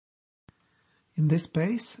In this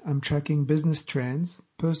space, I'm tracking business trends,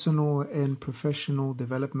 personal and professional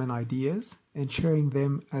development ideas, and sharing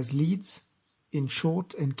them as leads in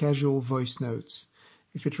short and casual voice notes.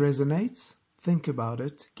 If it resonates, think about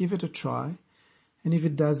it, give it a try, and if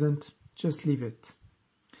it doesn't, just leave it.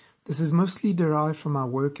 This is mostly derived from our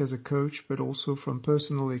work as a coach, but also from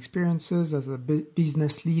personal experiences as a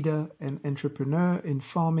business leader and entrepreneur in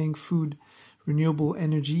farming, food, renewable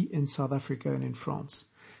energy in South Africa and in France.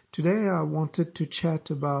 Today I wanted to chat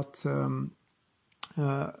about an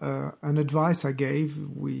advice I gave.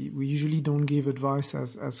 We usually don't give advice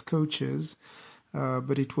as coaches,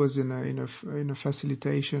 but it was in a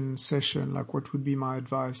facilitation session, like what would be my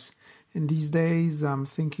advice. And these days I'm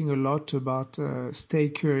thinking a lot about stay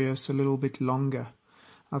curious a little bit longer.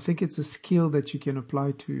 I think it's a skill that you can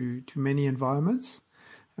apply to many environments.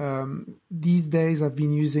 These days I've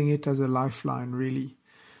been using it as a lifeline, really.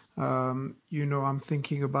 I'm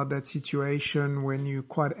thinking about that situation when you're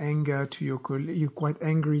quite angry to your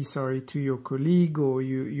colleague, or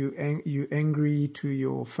you angry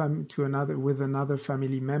with another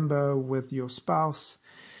family member, with your spouse,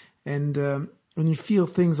 and you feel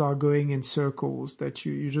things are going in circles, that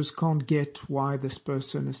you just can't get why this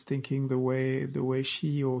person is thinking the way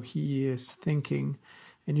she or he is thinking,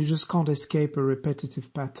 and you just can't escape a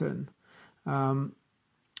repetitive pattern.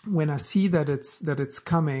 When I see that it's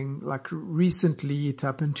coming, like recently it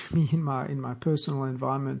happened to me in my personal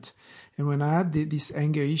environment, and when I had this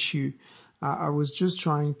anger issue, I was just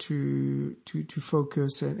trying to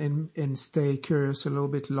focus and stay curious a little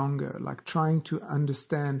bit longer, like trying to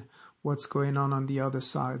understand what's going on the other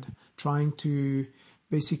side, trying to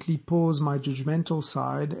basically pause my judgmental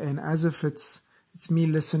side, and as if it's me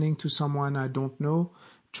listening to someone I don't know,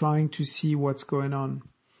 trying to see what's going on.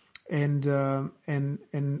 And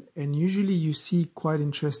usually you see quite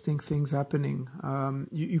interesting things happening.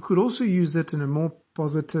 You could also use it in a more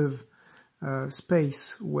positive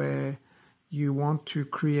space, where you want to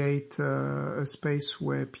create a space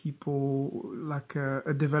where people, like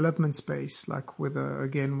a development space, like with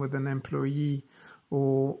an employee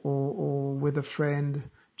or with a friend,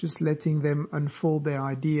 just letting them unfold their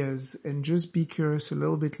ideas and just be curious a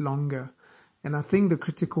little bit longer. And I think the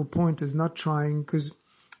critical point is not trying, because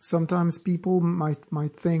sometimes people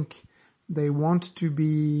might think they want to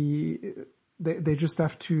be, they just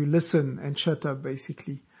have to listen and shut up,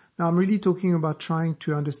 basically. Now I'm really talking about trying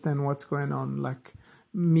to understand what's going on, like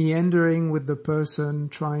meandering with the person,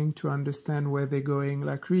 trying to understand where they're going,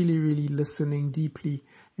 like really, really listening deeply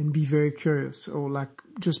and be very curious, or like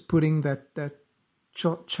just putting that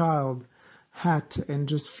child hat and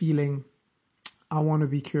just feeling, I want to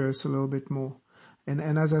be curious a little bit more.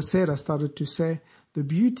 And as I said, I started to say, the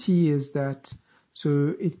beauty is that,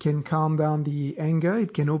 so it can calm down the anger.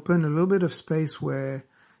 It can open a little bit of space where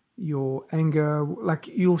your anger, like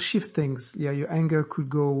you'll shift things. Yeah, your anger could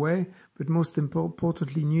go away, but most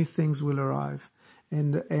importantly, new things will arrive.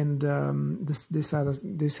 And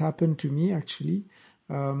this happened to me actually.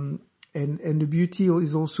 And the beauty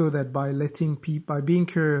is also that by being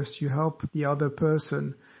curious, you help the other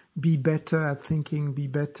person be better at thinking, be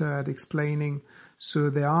better at explaining. So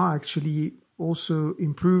they are actually also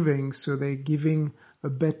improving, so they're giving a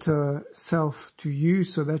better self to you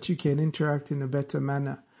so that you can interact in a better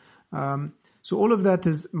manner. So all of that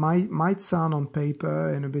might sound on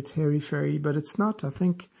paper and a bit hairy-fairy, but it's not. I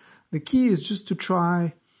think the key is just to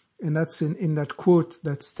try, and that's in that quote,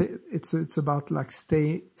 it's about like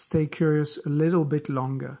stay curious a little bit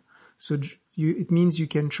longer. So it means you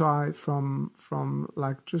can try from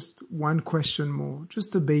like just one question more,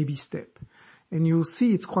 just a baby step. And you'll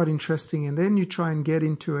see it's quite interesting, and then you try and get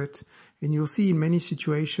into it, and you'll see in many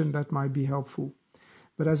situations that might be helpful.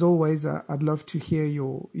 But as always, I'd love to hear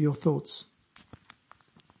your thoughts.